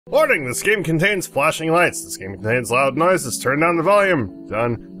Warning, this game contains flashing lights. This game contains loud noises. Turn down the volume.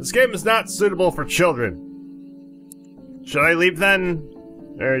 Done. This game is not suitable for children. Should I leave then?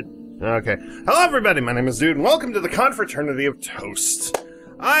 Okay. Hello everybody, my name is Dude, and welcome to the Confraternity of Toast.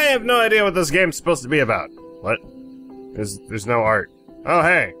 I have no idea what this game's supposed to be about. What? There's no art. Oh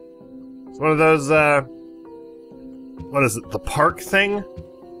hey. It's one of those, what is it, the park thing?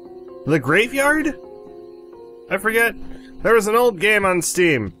 The graveyard? I forget. There was an old game on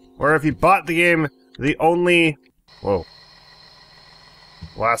Steam, where if you bought the game, the only... Whoa.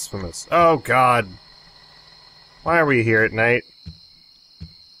 Blasphemous. Oh god. Why are we here at night?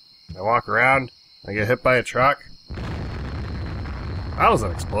 I walk around, I get hit by a truck. That was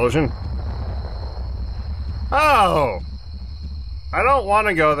an explosion. Oh! I don't want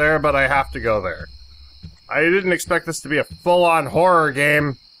to go there, but I have to go there. I didn't expect this to be a full-on horror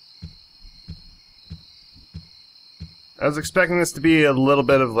game. I was expecting this to be a little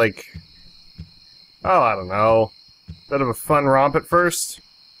bit of, like... Oh, I don't know. Bit of a fun romp at first.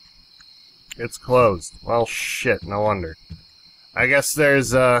 It's closed. Well, shit, no wonder. I guess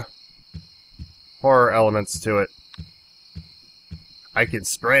there's, horror elements to it. I can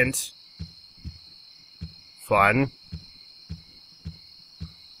sprint. Fun.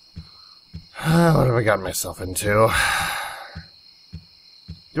 What have I gotten myself into?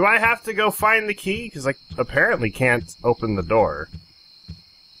 Do I have to go find the key? Because I apparently can't open the door.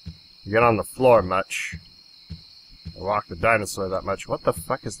 Get on the floor much. I walk the dinosaur that much. What the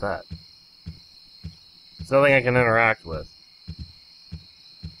fuck is that? It's nothing I can interact with.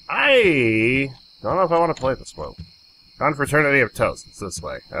 I don't know if I want to play this one. Confraternity of Toast. It's this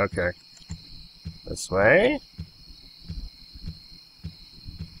way. Okay. This way?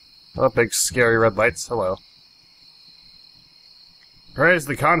 Oh, big scary red lights. Hello. Praise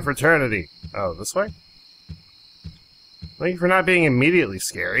the Confraternity. Oh, this way? Thank you for not being immediately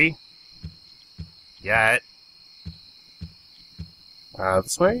scary. Yet.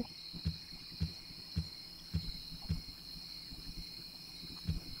 This way?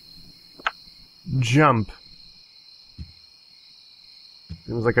 Jump.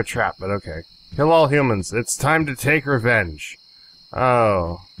 Seems like a trap, but okay. Kill all humans. It's time to take revenge.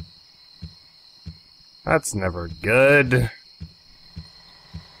 Oh. That's never good.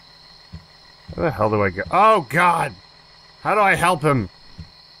 Where the hell do I go? Oh, God! How do I help him?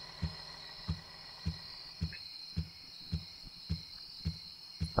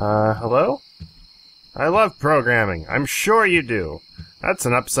 Hello? I love programming. I'm sure you do. That's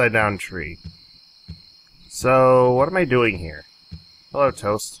an upside-down tree. So, what am I doing here? Hello,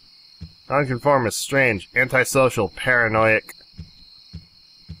 Toast. Nonconformist, strange, antisocial, paranoid.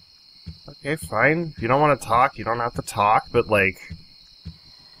 Okay, fine. If you don't want to talk, you don't have to talk, but, like...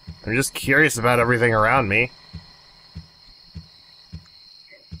 I'm just curious about everything around me.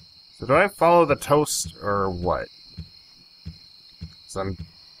 So do I follow the toast, or what? So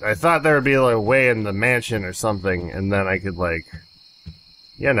I thought there would be like, a way in the mansion or something, and then I could, like...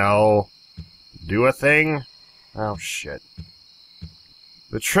 You know... Do a thing? Oh, shit.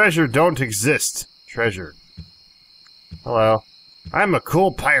 The treasure don't exist. Treasure. Hello. I'm a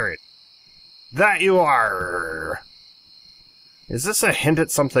cool pirate. That you are! Is this a hint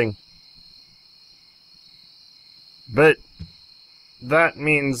at something? But that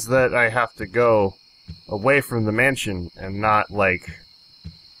means that I have to go away from the mansion and not, like,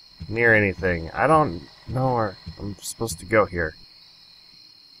 near anything. I don't know where I'm supposed to go here.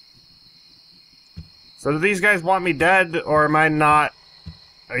 So do these guys want me dead, or am I not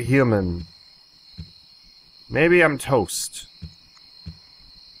a human? Maybe I'm Toast.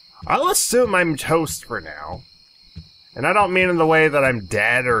 I'll assume I'm Toast for now. And I don't mean in the way that I'm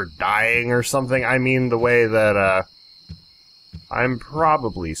dead or dying or something. I mean the way that, I'm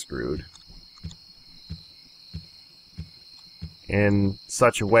probably screwed. In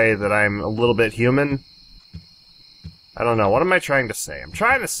such a way that I'm a little bit human. I don't know. What am I trying to say? I'm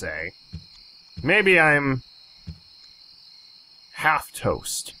trying to say... Maybe I'm... half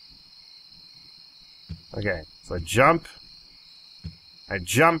Toast. Okay, so I jump. I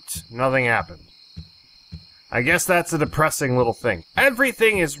jumped. Nothing happened. I guess that's a depressing little thing.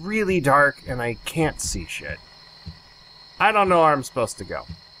 Everything is really dark, and I can't see shit. I don't know where I'm supposed to go.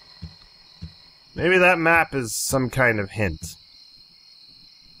 Maybe that map is some kind of hint.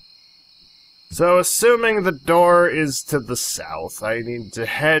 So, assuming the door is to the south, I need to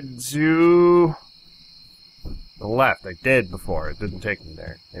head to... the left. I did before. It didn't take me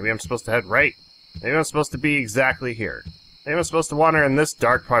there. Maybe I'm supposed to head right. Maybe I'm supposed to be exactly here. Maybe I'm supposed to wander in this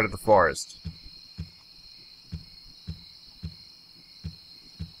dark part of the forest.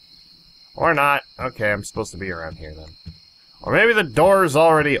 Or not. Okay, I'm supposed to be around here then. Or maybe the door's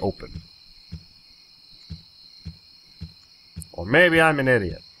already open. Or maybe I'm an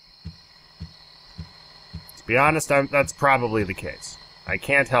idiot. To be honest, that's probably the case. I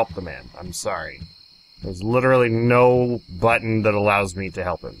can't help the man. I'm sorry. There's literally no button that allows me to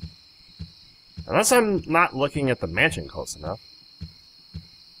help him. Unless I'm not looking at the mansion close enough.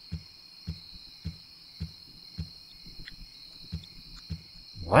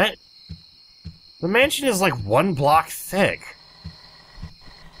 What? The mansion is like 1 block thick.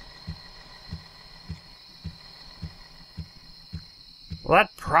 Well, that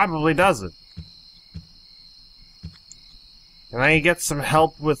probably does it. Can I get some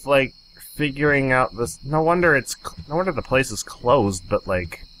help with, like, figuring out this? No wonder the place is closed, but,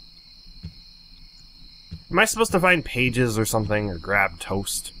 like... Am I supposed to find pages or something, or grab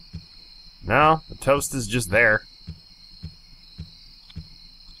toast? No, the toast is just there.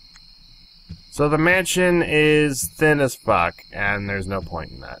 So the mansion is thin as fuck, and there's no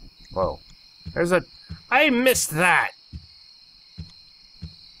point in that. Whoa. I missed that!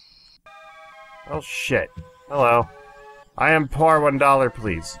 Oh shit. Hello. I am poor, $1,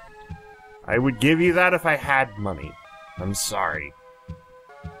 please. I would give you that if I had money. I'm sorry.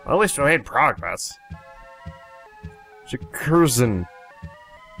 Well, at least we made progress. J. Curzon.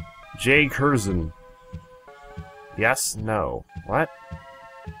 Yes, no. What?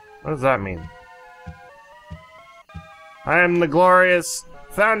 What does that mean? I am the glorious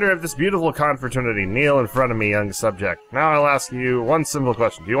founder of this beautiful confraternity. Kneel in front of me, young subject. Now I'll ask you one simple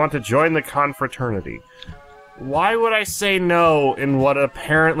question. Do you want to join the confraternity? Why would I say no in what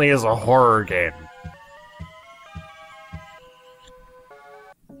apparently is a horror game?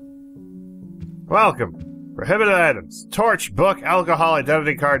 Welcome. Prohibited items. Torch, book, alcohol,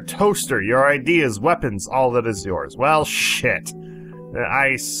 identity card, toaster, your ideas, weapons, all that is yours. Well, shit.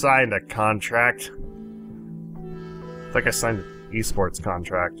 I signed a contract. I think I signed an esports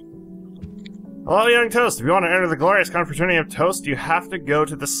contract. Hello, young Toast. If you want to enter the glorious confraternity of Toast, you have to go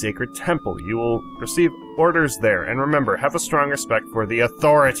to the sacred temple. You will receive orders there. And remember, have a strong respect for the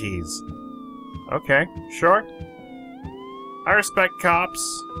authorities. Okay, sure. I respect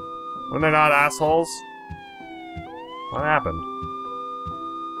cops when they're not assholes. What happened?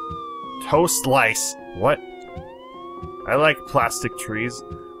 Toast lice. What? I like plastic trees.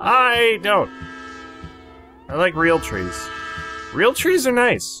 I don't. I like real trees. Real trees are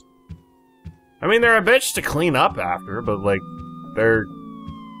nice. I mean, they're a bitch to clean up after, but, like, they're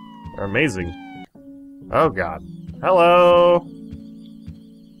amazing. Oh, God. Hello?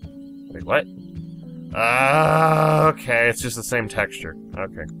 Wait, what? Okay, it's just the same texture.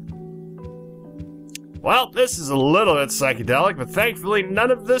 Okay. Well, this is a little bit psychedelic, but thankfully none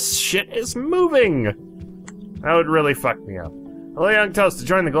of this shit is moving! That would really fuck me up. Hello, young Toast. To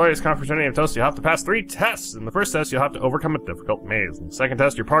join the glorious confraternity of Toast, you'll have to pass 3 tests. In the first test, you'll have to overcome a difficult maze. In the second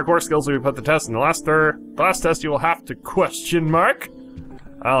test, your parkour skills will be put to the test. In the last test, you will have to question mark.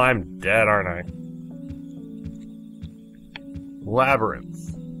 Well, I'm dead, aren't I?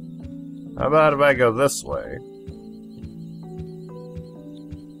 Labyrinth. How about if I go this way?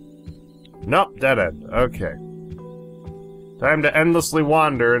 Nope, dead end. Okay. Time to endlessly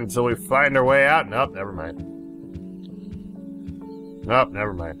wander until we find our way out. Nope, never mind. Nope,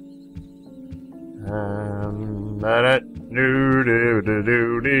 never mind.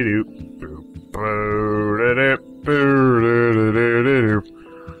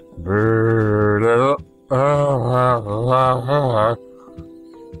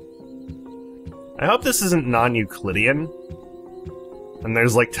 I hope this isn't non-Euclidean. And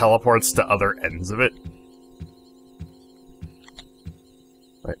there's, like, teleports to other ends of it.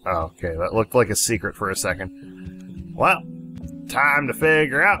 Wait, oh, okay, that looked like a secret for a second. Well, time to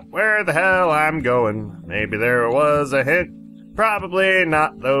figure out where the hell I'm going. Maybe there was a hint. Probably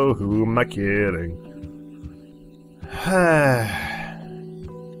not, though. Who am I kidding?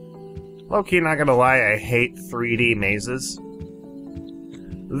 Low-key, not gonna lie, I hate 3D mazes.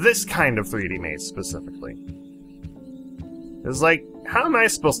 This kind of 3D maze, specifically. It's like, how am I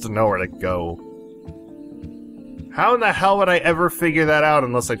supposed to know where to go? How in the hell would I ever figure that out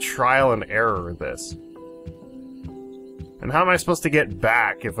unless I trial and error this? And how am I supposed to get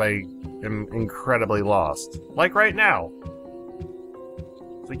back if I am incredibly lost? Like right now.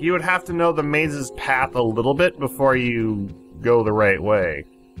 It's like you would have to know the maze's path a little bit before you go the right way.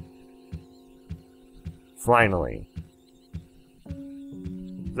 Finally.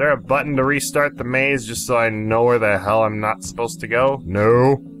 Is there a button to restart the maze just so I know where the hell I'm not supposed to go?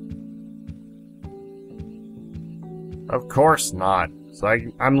 No. Of course not. So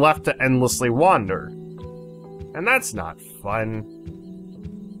I'm left to endlessly wander. And that's not fun.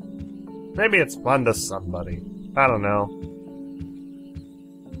 Maybe it's fun to somebody. I don't know.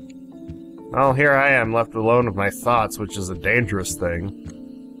 Well, here I am, left alone with my thoughts, which is a dangerous thing.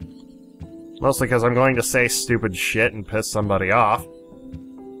 Mostly because I'm going to say stupid shit and piss somebody off.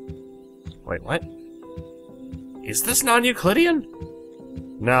 Wait, what? Is this non-Euclidean?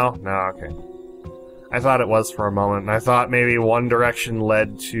 No, okay. I thought it was for a moment, and I thought maybe one direction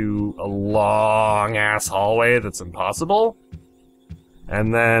led to a long-ass hallway that's impossible.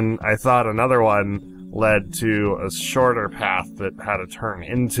 And then I thought another one led to a shorter path that had to turn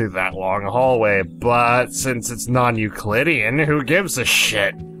into that long hallway, but since it's non-Euclidean, who gives a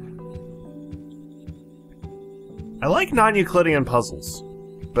shit? I like non-Euclidean puzzles,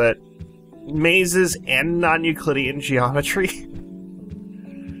 but mazes and non-Euclidean geometry?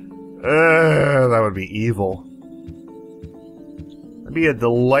 That would be evil. That'd be a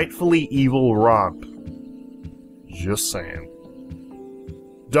delightfully evil romp. Just saying.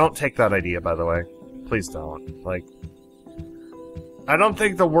 Don't take that idea, by the way. Please don't. Like, I don't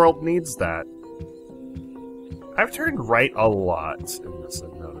think the world needs that. I've turned right a lot in this,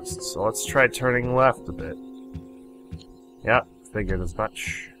 I've noticed, so let's try turning left a bit. Yep, figured as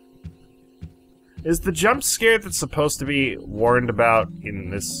much. Is the jump scare that's supposed to be warned about in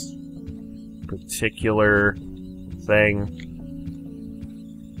this particular thing?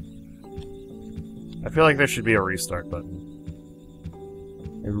 I feel like there should be a restart button.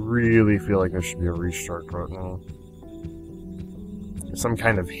 I really feel like there should be a restart button. Some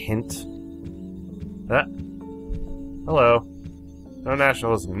kind of hint. Ah. Hello. No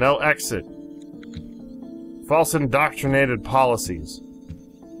nationalism. No exit. False indoctrinated policies.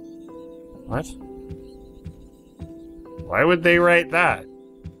 What? Why would they write that?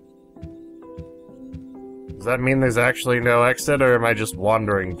 Does that mean there's actually no exit, or am I just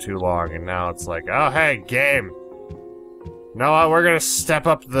wandering too long and now it's like, oh hey, game! You know what, we're gonna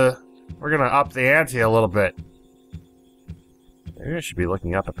up the ante a little bit. Maybe I should be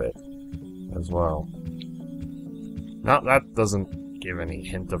looking up a bit as well. No, that doesn't give any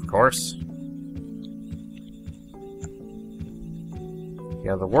hint, of course.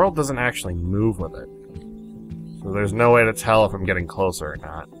 Yeah, the world doesn't actually move with it. So there's no way to tell if I'm getting closer or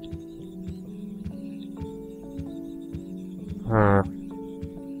not.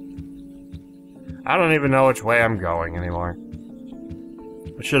 I don't even know which way I'm going anymore.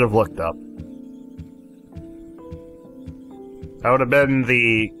 I should have looked up. That would have been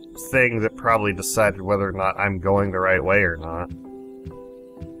the thing that probably decided whether or not I'm going the right way or not.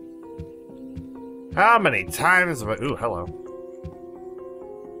 How many times have I... Ooh, hello.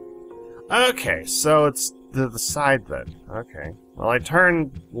 Okay, so it's to the side then. Okay. Well, I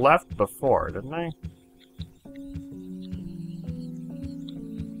turned left before, didn't I?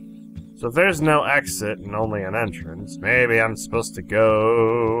 So if there's no exit and only an entrance, maybe I'm supposed to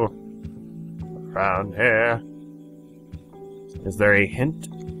go around here. Is there a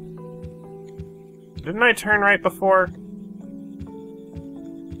hint? Didn't I turn right before?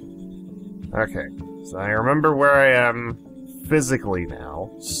 Okay, so I remember where I am physically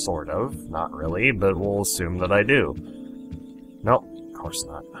now, sort of. Not really, but we'll assume that I do. Nope, of course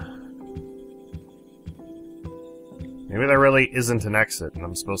not. Maybe there really isn't an exit and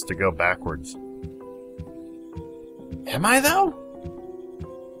I'm supposed to go backwards. Am I, though?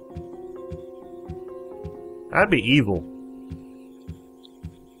 That'd be evil.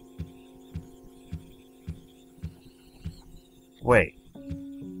 Wait.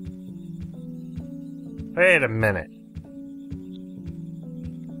 Wait a minute.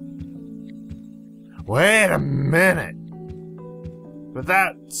 Wait a minute. But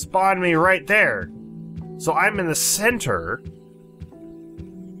that spawned me right there. So I'm in the center.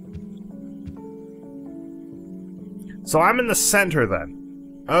 So I'm in the center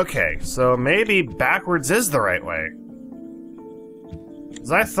then. Okay, so maybe backwards is the right way.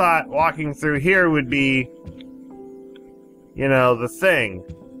 Because I thought walking through here would be, you know, the thing.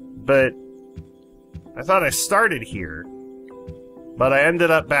 But I thought I started here. But I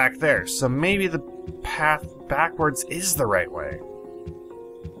ended up back there. So maybe the path backwards is the right way.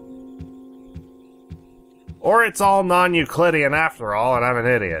 Or it's all non-Euclidean after all, and I'm an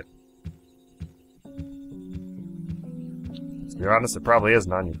idiot. To be honest, it probably is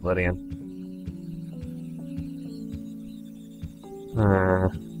non-Euclidean.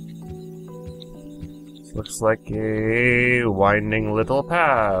 This looks like a winding little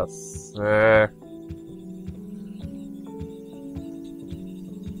path.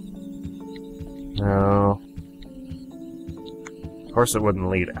 No. Of course it wouldn't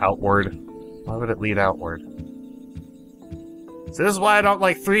lead outward. Why would it lead outward? So this is why I don't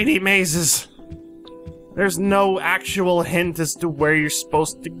like 3D mazes. There's no actual hint as to where you're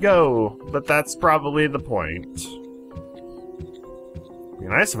supposed to go, but that's probably the point. Be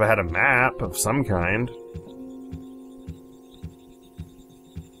nice if I had a map of some kind.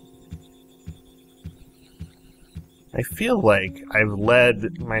 I feel like I've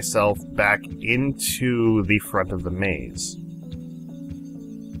led myself back into the front of the maze.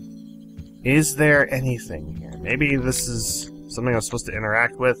 Is there anything here? Maybe this is something I'm supposed to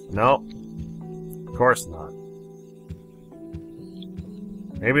interact with? No. Of course not.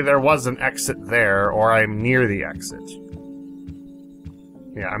 Maybe there was an exit there, or I'm near the exit.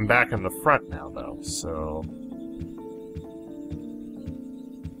 Yeah, I'm back in the front now, though, so...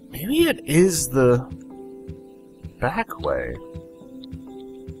 Maybe it is the back way.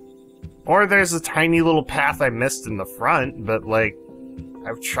 Or there's a tiny little path I missed in the front, but, like,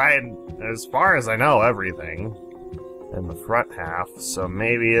 I've tried, as far as I know, everything in the front half, so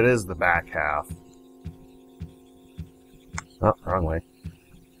maybe it is the back half. Oh, wrong way.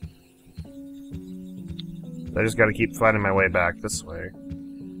 I just gotta keep finding my way back this way.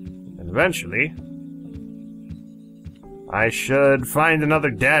 And eventually, I should find another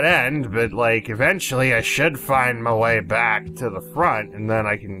dead end, but, like, eventually I should find my way back to the front, and then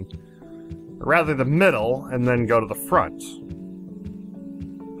I can... or rather, the middle, and then go to the front.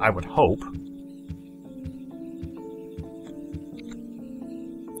 I would hope.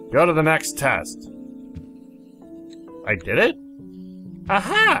 Go to the next test. I did it?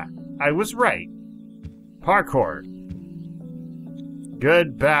 Aha! I was right. Parkour.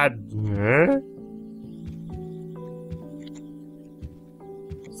 Good, bad...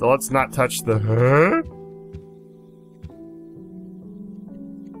 So let's not touch the...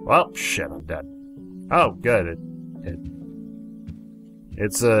 Well, shit, I'm dead. Oh, good.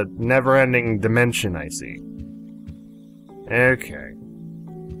 It's a never-ending dimension, I see. Okay.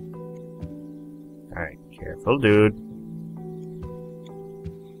 Alright, careful, dude.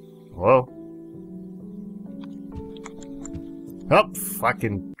 Whoa. Oh,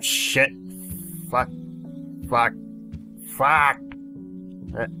 fucking shit. Fuck.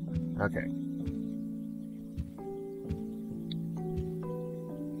 Okay.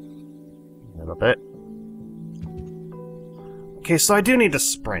 A little bit. Okay, so I do need to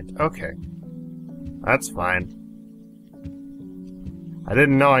sprint. Okay. That's fine. I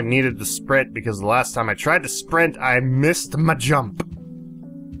didn't know I needed to sprint because the last time I tried to sprint, I missed my jump.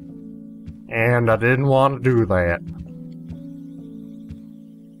 And I didn't want to do that.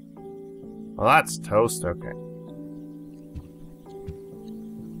 Well, that's toast. Okay.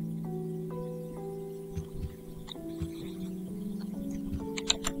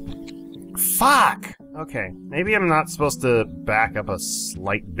 Fuck! Okay, maybe I'm not supposed to back up a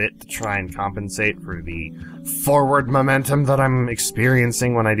slight bit to try and compensate for the forward momentum that I'm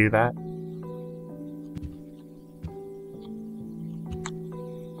experiencing when I do that.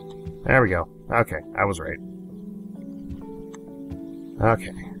 There we go. Okay, I was right.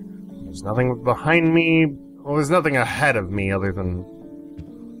 Okay. There's nothing behind me. Well, there's nothing ahead of me other than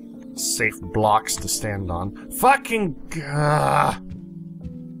safe blocks to stand on. Fucking...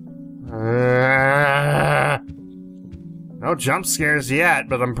 no jump scares yet,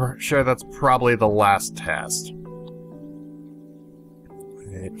 but I'm sure that's probably the last test.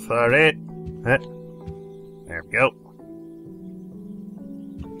 Wait for it. There we go.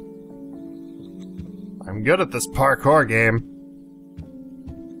 I'm good at this parkour game.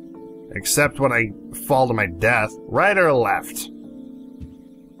 Except when I fall to my death. Right or left?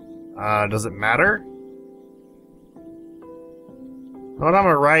 Does it matter? Well, I'm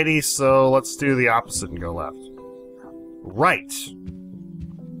a righty, so let's do the opposite and go left. Right.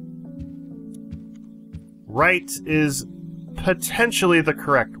 Right is potentially the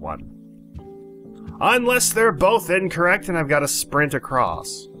correct one. Unless they're both incorrect and I've got to sprint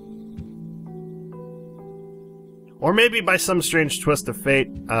across. Or maybe by some strange twist of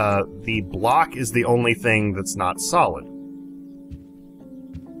fate, the block is the only thing that's not solid.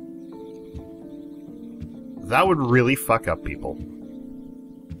 That would really fuck up people.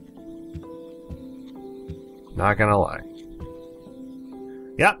 Not gonna lie.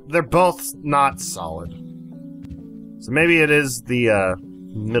 Yep, they're both not solid. So maybe it is the,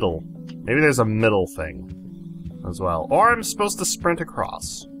 middle. Maybe there's a middle thing as well. Or I'm supposed to sprint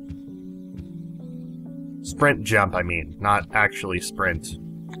across. Sprint jump, I mean, not actually sprint.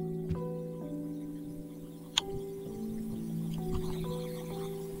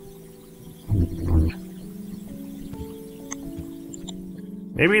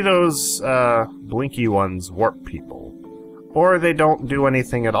 Maybe those, blinky ones warp people. Or they don't do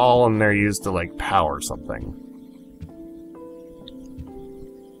anything at all and they're used to, like, power something.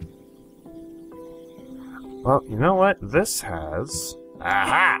 Well, you know what? This has...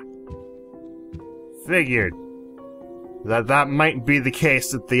 Aha! Figured. that might be the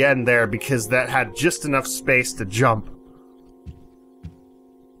case at the end there, because that had just enough space to jump.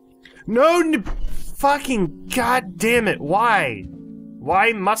 No, fucking god damn it, why?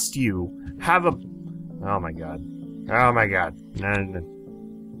 Why must you have a... Oh my god. Oh my god. No.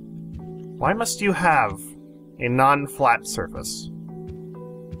 Why must you have a non-flat surface?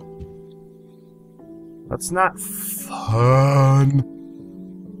 That's not fun.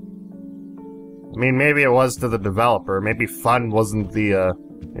 I mean, maybe it was to the developer. Maybe fun wasn't the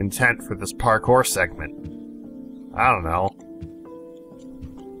intent for this parkour segment. I don't know.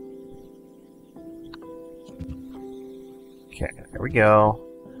 Okay, there we go.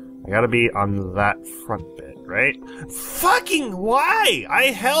 I gotta be on that front bit, right? Fucking why?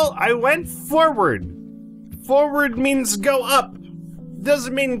 I went forward. Forward means go up.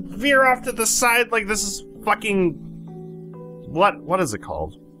 Doesn't mean veer off to the side like this is fucking... What is it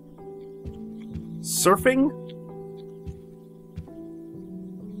called? Surfing?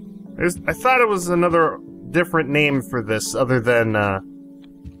 I thought it was another different name for this other than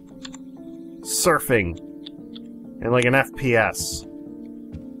surfing in like an FPS.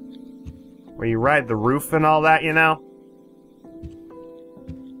 Where you ride the roof and all that, you know?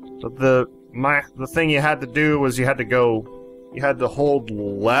 But the thing you had to do was you had to hold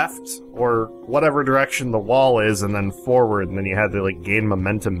left or whatever direction the wall is and then forward, and then you had to like gain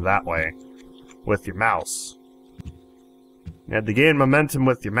momentum that way with your mouse. You had to gain momentum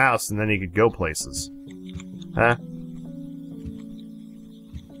with your mouse and then you could go places. Huh?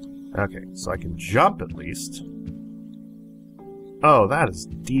 Okay, so I can jump at least. Oh, that is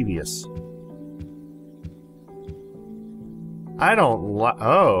devious. I don't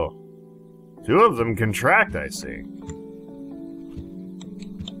oh. Two of them contract, I see.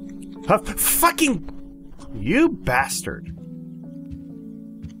 Fucking... You bastard.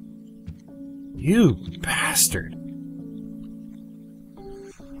 You bastard.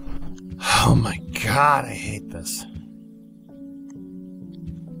 Oh my god, I hate this.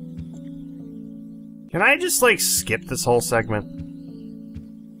 Can I just, like, skip this whole segment?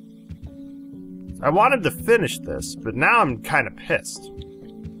 I wanted to finish this, but now I'm kind of pissed.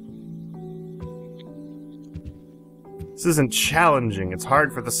 This isn't challenging. It's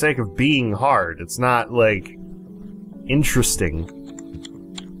hard for the sake of being hard. It's not, like, interesting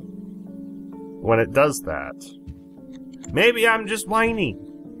when it does that. Maybe I'm just whiny.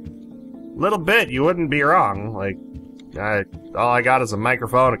 Little bit, you wouldn't be wrong. Like, all I got is a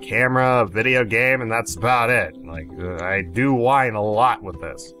microphone, a camera, a video game, and that's about it. Like, I do whine a lot with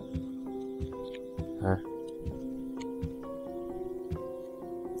this.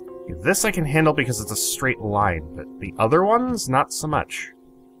 This I can handle because it's a straight line, but the other ones, not so much.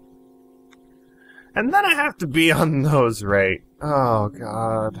 And then I have to be on those, right? Oh,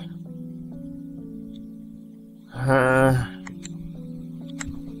 God.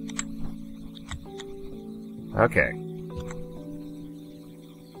 Okay.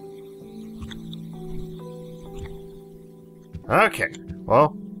 Okay,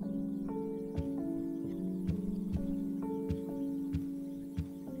 well...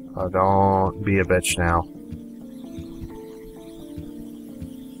 Oh, don't be a bitch now.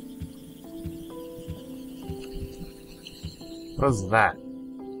 What is that?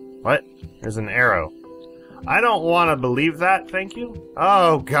 What? There's an arrow. I don't want to believe that, thank you.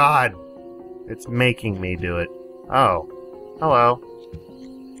 Oh, God. It's making me do it. Oh. Hello.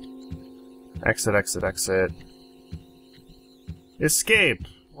 Exit, exit, exit. Escape.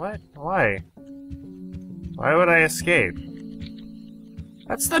 What? Why? Why would I escape?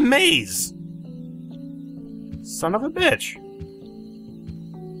 That's the maze! Son of a bitch.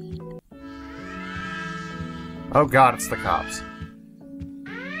 Oh god, it's the cops.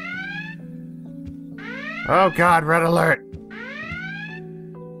 Oh god, red alert!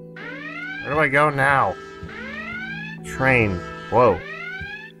 Where do I go now? Train. Whoa.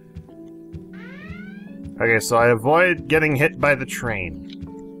 Okay, so I avoid getting hit by the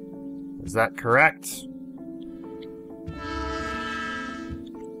train. Is that correct?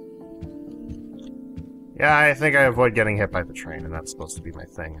 Yeah, I think I avoid getting hit by the train, and that's supposed to be my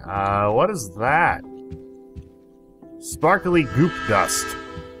thing. What is that? Sparkly goop dust.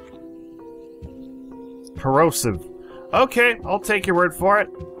 Corrosive. Okay, I'll take your word for it.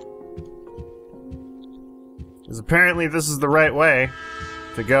 Because apparently this is the right way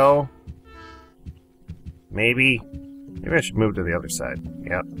to go. Maybe I should move to the other side.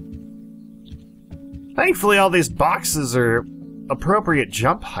 Yep. Thankfully all these boxes are appropriate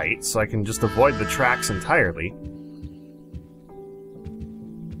jump height, so I can just avoid the tracks entirely.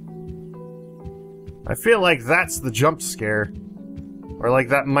 I feel like that's the jump scare. Or like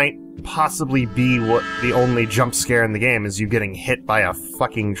that might possibly be what the only jump scare in the game is you getting hit by a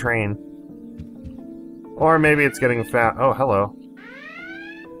fucking train. Or maybe it's getting fat. Oh, hello.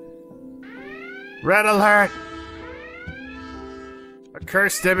 Red alert! A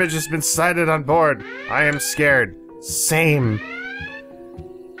cursed image has been sighted on board. I am scared. Same.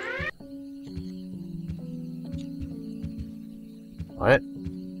 What?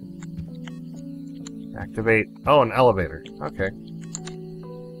 Activate. Oh, an elevator. Okay.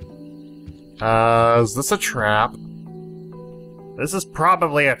 Is this a trap? This is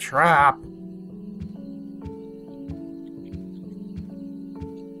probably a trap.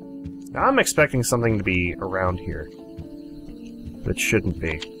 Now I'm expecting something to be around here. That shouldn't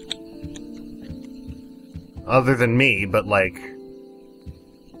be. Other than me, but like...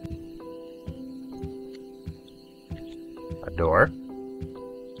 a door?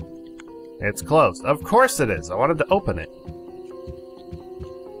 It's closed. Of course it is! I wanted to open it.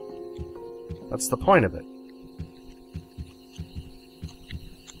 That's the point of it.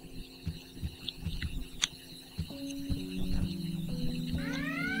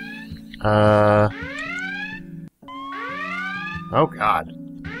 Oh god.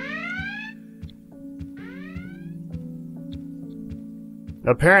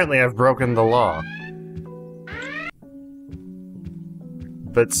 Apparently I've broken the law.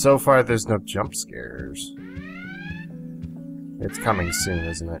 But so far there's no jump scares. It's coming soon,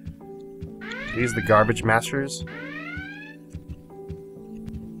 isn't it? Are these the garbage masters?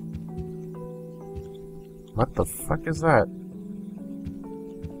 What the fuck is that?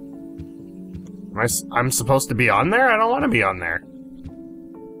 I'm supposed to be on there? I don't want to be on there.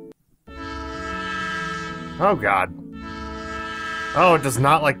 Oh god. Oh, it does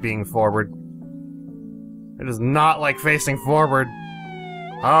not like being forward. It does not like facing forward.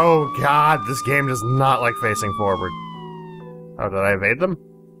 Oh god, this game does not like facing forward. Oh, did I evade them?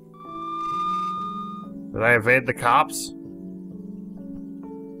 Did I evade the cops?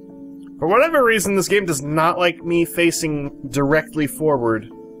 For whatever reason, this game does not like me facing directly forward.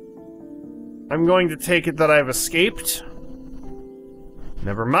 I'm going to take it that I've escaped.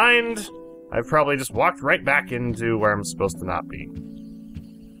 Never mind. I've probably just walked right back into where I'm supposed to not be.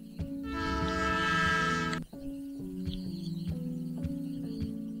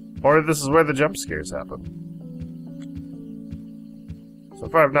 Or this is where the jump scares happen. So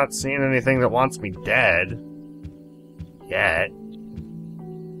far I've not seen anything that wants me dead. Yet.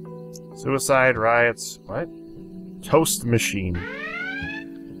 Suicide, riots, what? Toast machine.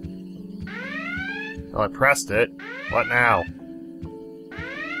 Oh, I pressed it. What now?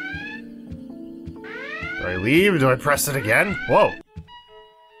 Do I leave? Do I press it again? Whoa.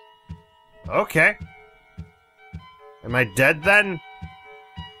 Okay. Am I dead then?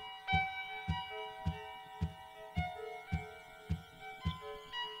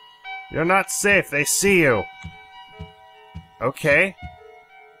 You're not safe. They see you. Okay.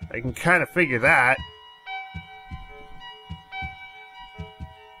 I can kind of figure that.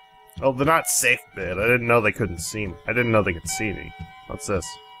 Oh, the not safe bit. I didn't know they couldn't see me. I didn't know they could see me. What's this?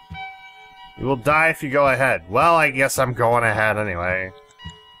 You will die if you go ahead. Well, I guess I'm going ahead anyway.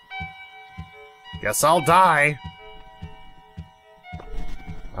 Guess I'll die.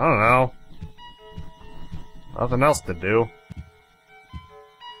 I don't know. Nothing else to do.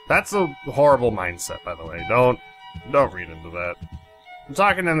 That's a horrible mindset, by the way. Don't read into that. I'm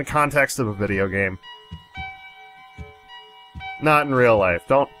talking in the context of a video game. Not in real life.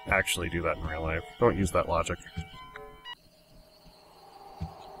 Don't actually do that in real life. Don't use that logic.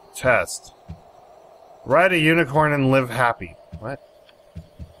 Test. Ride a unicorn and live happy. What?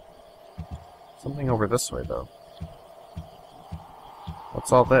 Something over this way, though.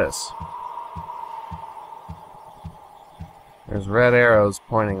 What's all this? There's red arrows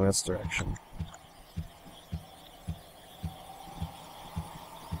pointing this direction.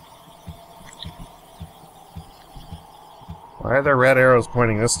 Why are there red arrows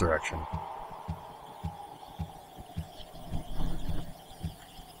pointing this direction?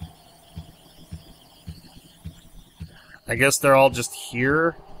 I guess they're all just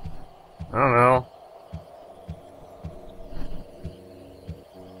here? I don't know.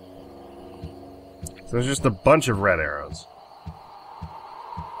 So there's just a bunch of red arrows.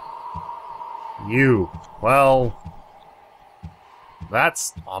 You. Well...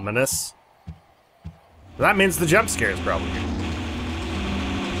 that's ominous. That means the jump scare is probably here.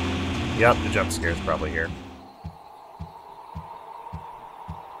 Yep, the jump scare is probably here.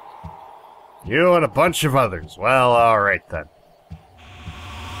 You and a bunch of others. Well, alright then.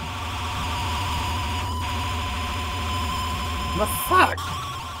 What the fuck?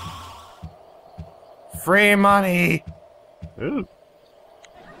 Free money! Ooh.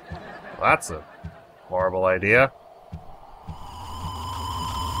 That's a horrible idea.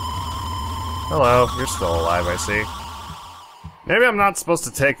 Hello, you're still alive, I see. Maybe I'm not supposed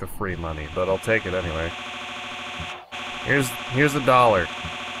to take the free money, but I'll take it anyway. Here's $1.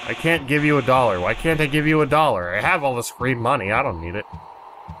 I can't give you $1. Why can't I give you $1? I have all this free money. I don't need it.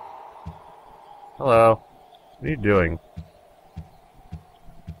 Hello. What are you doing?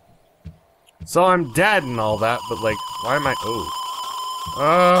 So I'm dead and all that, but like, why am I... Oh.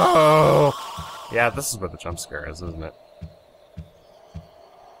 Oh! Yeah, this is where the jump scare is, isn't it?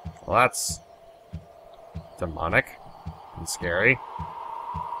 Well, that's... demonic and scary.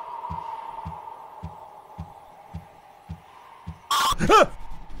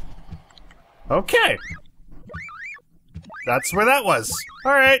 Okay. That's where that was.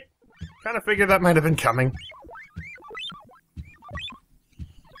 Alright. Kind of figured that might have been coming.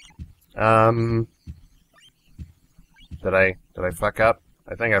 Did I fuck up?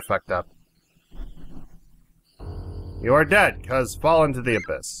 I think I fucked up. You are dead, cuz fall into the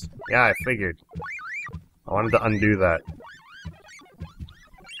abyss. Yeah, I figured. I wanted to undo that.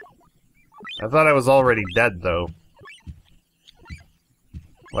 I thought I was already dead, though.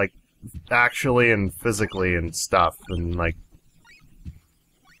 Like, actually and physically and stuff, and like...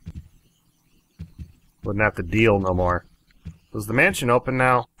 wouldn't have to deal no more. Was the mansion open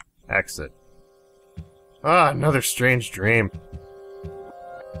now? Exit. Ah, another strange dream.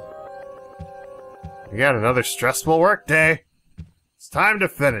 We got another stressful work day. It's time to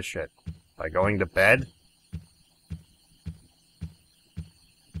finish it. By going to bed?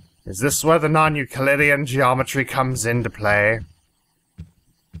 Is this where the non-Euclidean geometry comes into play?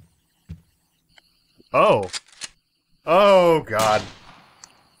 Oh. Oh, God.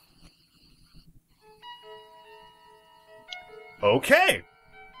 Okay.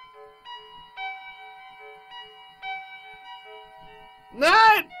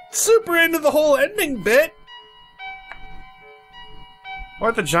 Not super into the whole ending bit.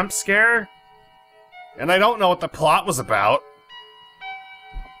 Or the jump scare. And I don't know what the plot was about.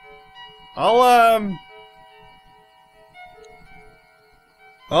 Oh,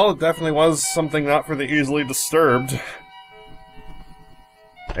 it definitely was something not for the easily disturbed.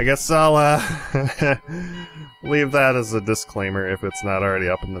 I guess I'll, leave that as a disclaimer if it's not already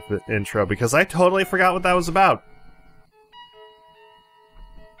up in the intro, because I totally forgot what that was about.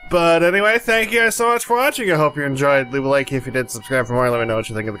 But anyway, thank you guys so much for watching. I hope you enjoyed. Leave a like if you did. Subscribe for more. Let me know what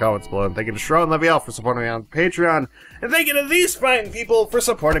you think in the comments below. And thank you to Shro and Leviel for supporting me on Patreon. And thank you to these fine people for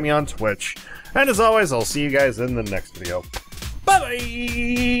supporting me on Twitch. And as always, I'll see you guys in the next video. Bye-bye!